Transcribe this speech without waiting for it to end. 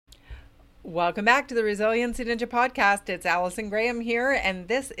Welcome back to the Resiliency Ninja podcast. It's Allison Graham here, and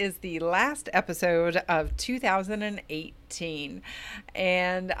this is the last episode of 2018.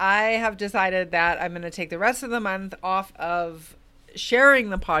 And I have decided that I'm going to take the rest of the month off of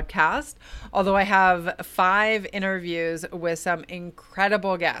sharing the podcast, although I have 5 interviews with some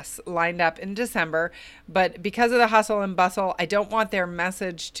incredible guests lined up in December. But because of the hustle and bustle, I don't want their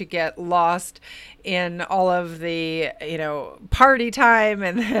message to get lost in all of the, party time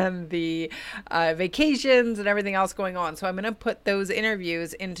and then the vacations and everything else going on. So I'm going to put those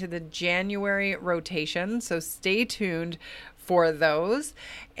interviews into the January rotation. So stay tuned for those.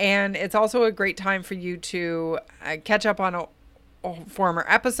 And it's also a great time for you to catch up on former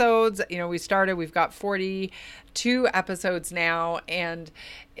episodes. We've got 42 episodes now, and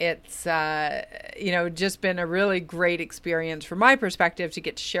it's just been a really great experience from my perspective to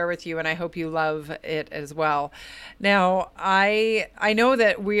get to share with you, and I hope you love it as well. Now, I know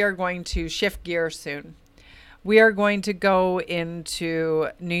that we are going to shift gears soon. We are going to go into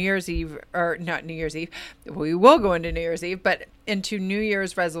New Year's Eve, or not New Year's Eve. We will go into New Year's Eve, but into New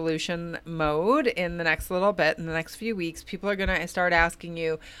Year's resolution mode in the next little bit, in the next few weeks. People are going to start asking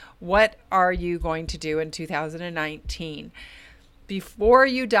you, what are you going to do in 2019? Before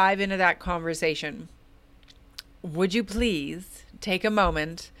you dive into that conversation, would you please take a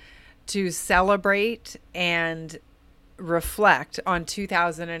moment to celebrate and reflect on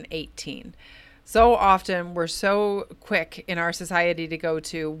 2018? So often we're so quick in our society to go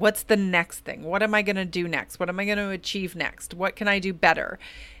to, what's the next thing? What am I going to do next? What am I going to achieve next? What can I do better?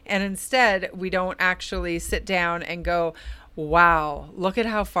 And instead, we don't actually sit down and go, wow, look at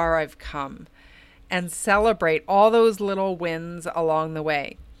how far I've come, and celebrate all those little wins along the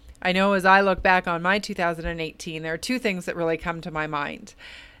way. I know as I look back on my 2018, there are 2 things that really come to my mind.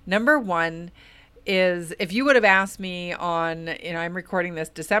 Number 1 is, if you would have asked me on, I'm recording this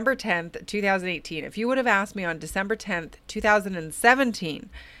December 10th, 2018. If you would have asked me on December 10th, 2017,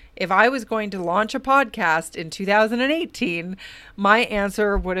 if I was going to launch a podcast in 2018, my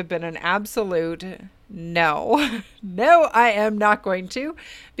answer would have been an absolute no. No, I am not going to,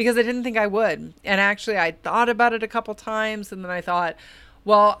 because I didn't think I would. And actually, I thought about it a couple times, and then I thought,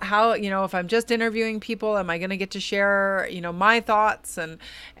 well, how, if I'm just interviewing people, am I going to get to share, my thoughts, and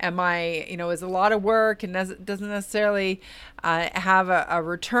am I, is a lot of work and doesn't necessarily have a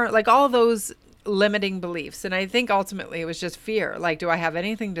return, like all those limiting beliefs. And I think ultimately it was just fear. Like, do I have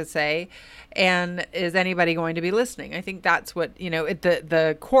anything to say? And is anybody going to be listening? I think that's what,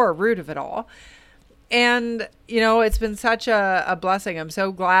 the core root of it all. And, it's been such a blessing. I'm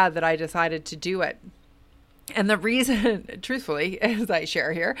so glad that I decided to do it. And the reason, truthfully, as I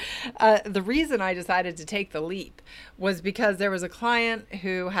share here, the reason I decided to take the leap was because there was a client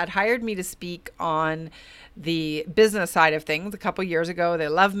who had hired me to speak on the business side of things a couple years ago. They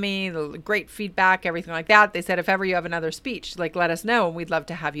love me, great feedback, everything like that. They said, if ever you have another speech, let us know, and we'd love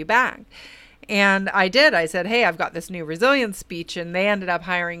to have you back. And I did. I said, hey, I've got this new resilience speech. And they ended up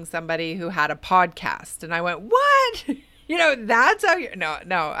hiring somebody who had a podcast. And I went, what? That's how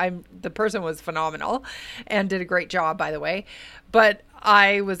the person was phenomenal and did a great job, by the way. But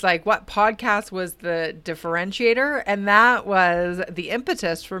I was like, what podcast was the differentiator? And that was the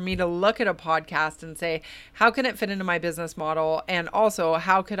impetus for me to look at a podcast and say, how can it fit into my business model? And also,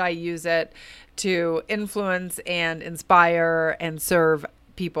 how could I use it to influence and inspire and serve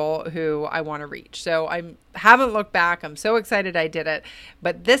people who I want to reach? So I haven't looked back. I'm so excited I did it.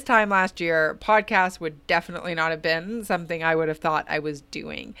 But this time last year, podcasts would definitely not have been something I would have thought I was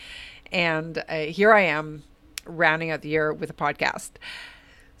doing. And here I am rounding out the year with a podcast.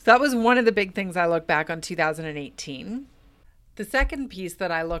 So that was one of the big things I look back on 2018. The second piece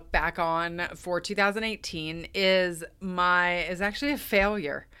that I look back on for 2018 is actually a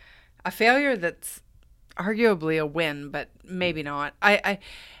failure that's arguably a win, but maybe not.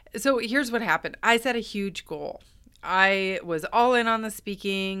 So here's what happened. I set a huge goal. I was all in on the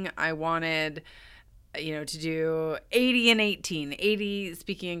speaking. I wanted, to do 80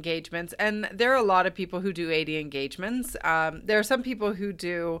 speaking engagements. And there are a lot of people who do 80 engagements. There are some people who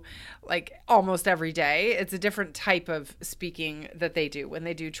do like almost every day. It's a different type of speaking that they do when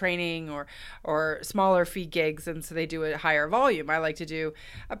they do training or smaller fee gigs. And so they do a higher volume. I like to do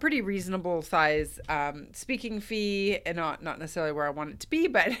a pretty reasonable size speaking fee, and not necessarily where I want it to be,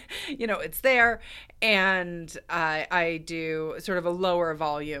 but it's there. And I do sort of a lower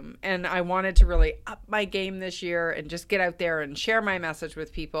volume, and I wanted to really up my game this year and just get out there and share my message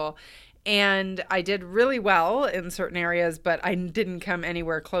with people. And I did really well in certain areas, but I didn't come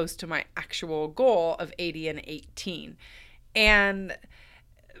anywhere close to my actual goal of 80 and 18. And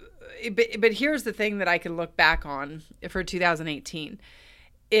but here's the thing that I can look back on for 2018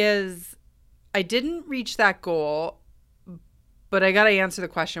 is I didn't reach that goal, but I got to answer the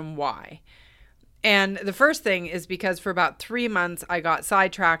question why. And the first thing is because for about 3 months, I got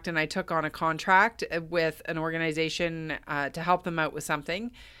sidetracked and I took on a contract with an organization to help them out with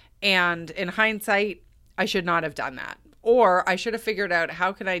something. And in hindsight, I should not have done that. Or I should have figured out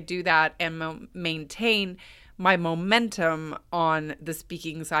how can I do that and maintain my momentum on the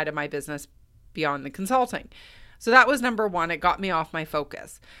speaking side of my business beyond the consulting. So that was number one. It got me off my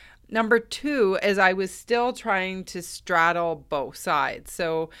focus. Number two is I was still trying to straddle both sides.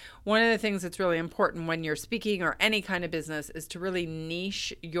 So one of the things that's really important when you're speaking or any kind of business is to really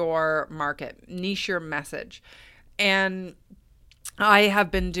niche your market, niche your message. And I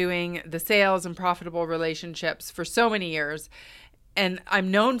have been doing the sales and profitable relationships for so many years, and I'm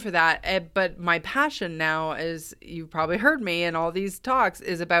known for that. But my passion now, as you've probably heard me in all these talks,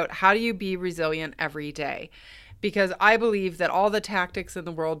 is about how do you be resilient every day? Because I believe that all the tactics in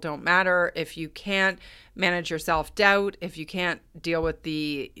the world don't matter if you can't manage your self-doubt, if you can't deal with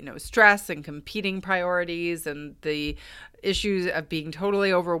the, stress and competing priorities and the issues of being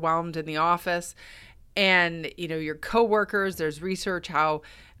totally overwhelmed in the office. And, your coworkers, there's research how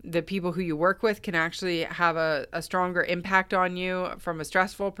the people who you work with can actually have a stronger impact on you from a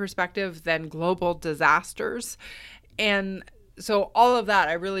stressful perspective than global disasters. And so all of that,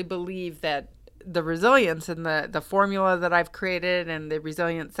 I really believe that the resilience and the formula that I've created and the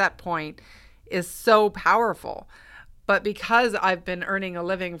resilient set point is so powerful. But because I've been earning a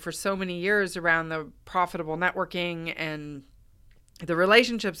living for so many years around the profitable networking and the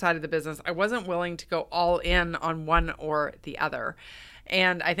relationship side of the business, I wasn't willing to go all in on one or the other.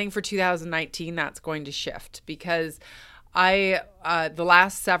 And I think for 2019, that's going to shift because the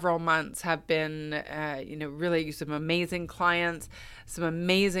last several months have been, really some amazing clients, some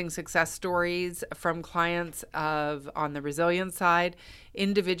amazing success stories from clients on the resilience side,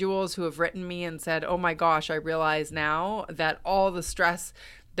 individuals who have written me and said, oh my gosh, I realize now that all the stress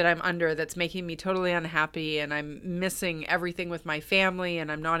that I'm under that's making me totally unhappy and I'm missing everything with my family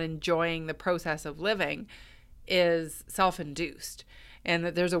and I'm not enjoying the process of living is self-induced. And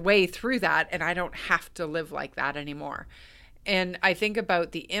that there's a way through that and I don't have to live like that anymore. And I think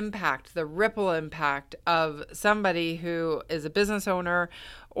about the impact, the ripple impact of somebody who is a business owner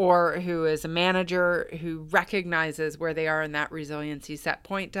or who is a manager who recognizes where they are in that resiliency set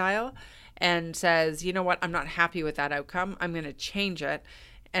point dial and says, you know what, I'm not happy with that outcome. I'm going to change it.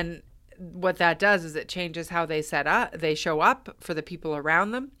 And what that does is it changes how they show up for the people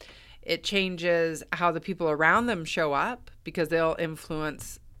around them. It changes how the people around them show up because they'll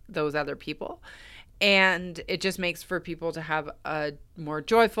influence those other people. And it just makes for people to have a more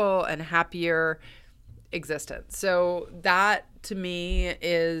joyful and happier existence. So that to me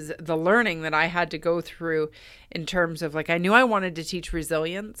is the learning that I had to go through in terms of I knew I wanted to teach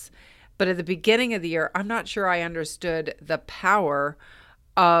resilience, but at the beginning of the year, I'm not sure I understood the power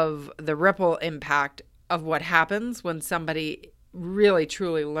of the ripple impact of what happens when somebody really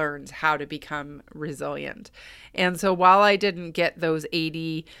truly learns how to become resilient. And so while I didn't get those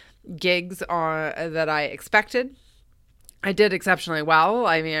 80 gigs that I expected, I did exceptionally well.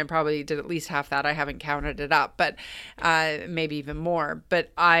 I mean, I probably did at least half that. I haven't counted it up, but maybe even more.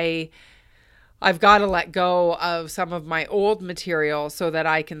 But I've got to let go of some of my old material so that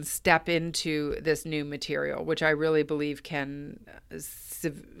I can step into this new material, which I really believe can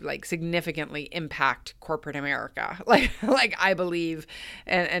significantly impact corporate America. Like I believe,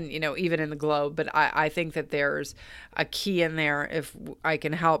 and even in the globe, but I think that there's a key in there if I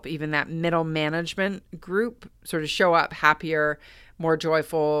can help even that middle management group sort of show up happier, more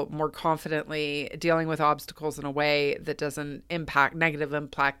joyful, more confidently, dealing with obstacles in a way that doesn't negative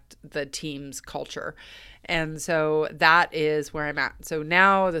impact the team's culture. And so that is where I'm at. So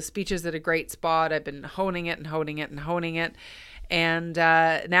now the speech is at a great spot. I've been honing it and honing it and honing it. And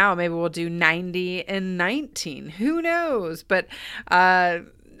now maybe we'll do 90 and 19. Who knows? But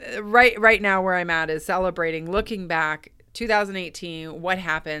right now where I'm at is celebrating, looking back, 2018, what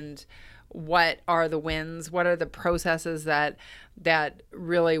happened? What are the wins? What are the processes that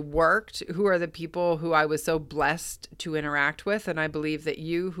really worked? Who are the people who I was so blessed to interact with? And I believe that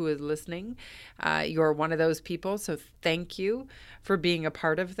you who is listening, you're one of those people. So thank you for being a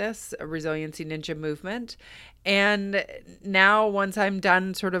part of this Resiliency Ninja movement. And now once I'm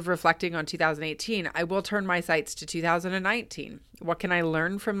done sort of reflecting on 2018, I will turn my sights to 2019. What can I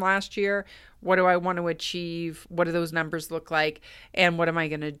learn from last year? What do I want to achieve? What do those numbers look like? And what am I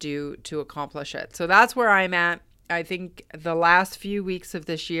going to do to accomplish it? So that's where I'm at. I think the last few weeks of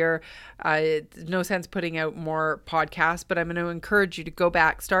this year, no sense putting out more podcasts, but I'm going to encourage you to go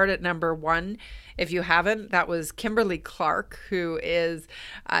back, start at number 1. If you haven't, that was Kimberly Clark, who is,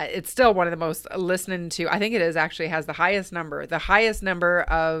 it's still one of the most listened to. I think it is actually has the highest number. The highest number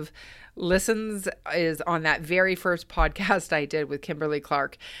of listens is on that very first podcast I did with Kimberly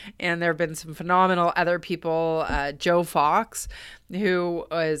Clark. And there have been some phenomenal other people, Joe Fox, who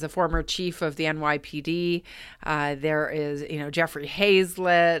is a former chief of the NYPD. There is, Jeffrey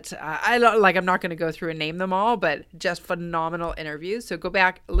Hazlett. I'm not going to go through and name them all, but just phenomenal interviews. So go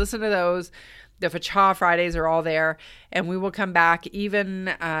back, listen to those. The Facha Fridays are all there, and we will come back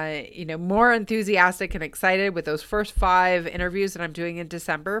even, more enthusiastic and excited with those first 5 interviews that I'm doing in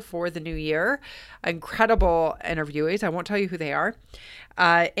December for the new year. Incredible interviewees. I won't tell you who they are.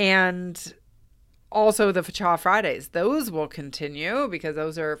 And also the Facha Fridays. Those will continue because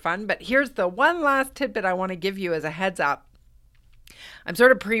those are fun. But here's the one last tidbit I want to give you as a heads up. I'm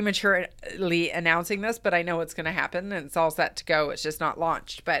sort of prematurely announcing this, but I know it's going to happen and it's all set to go. It's just not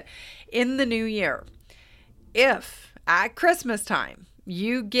launched. But in the new year, if at Christmas time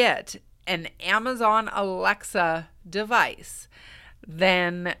you get an Amazon Alexa device,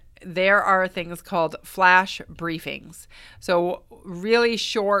 then there are things called flash briefings. So really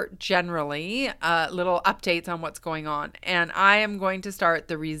short, generally, little updates on what's going on. And I am going to start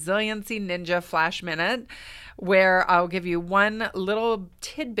the Resiliency Ninja Flash Minute, where I'll give you one little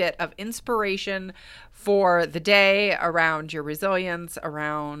tidbit of inspiration for the day around your resilience,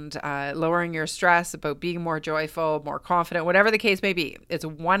 around lowering your stress, about being more joyful, more confident, whatever the case may be. It's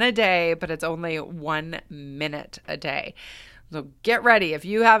one a day, but it's only 1 minute a day. So get ready. If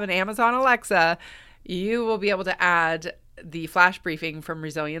you have an Amazon Alexa, you will be able to add the flash briefing from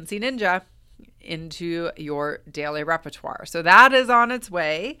Resiliency Ninja into your daily repertoire. So that is on its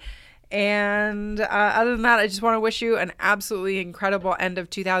way. And other than that, I just want to wish you an absolutely incredible end of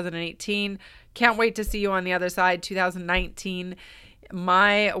 2018. Can't wait to see you on the other side, 2019.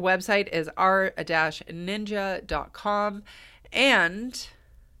 My website is r-ninja.com, and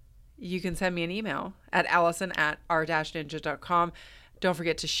you can send me an email at allison@r-ninja.com. Don't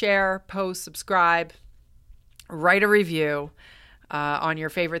forget to share, post, subscribe, write a review on your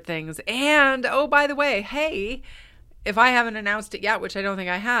favorite things. And, oh, by the way, hey, if I haven't announced it yet, which I don't think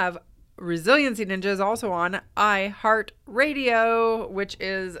I have, Resiliency Ninja is also on iHeartRadio, which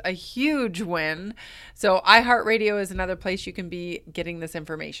is a huge win. So iHeartRadio is another place you can be getting this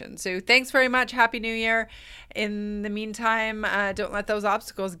information. So thanks very much. Happy New Year. In the meantime, don't let those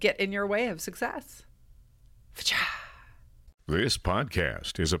obstacles get in your way of success. This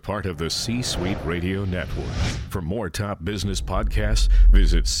podcast is a part of the C-Suite Radio Network. For more top business podcasts,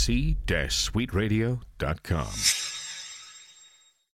 visit c-suiteradio.com.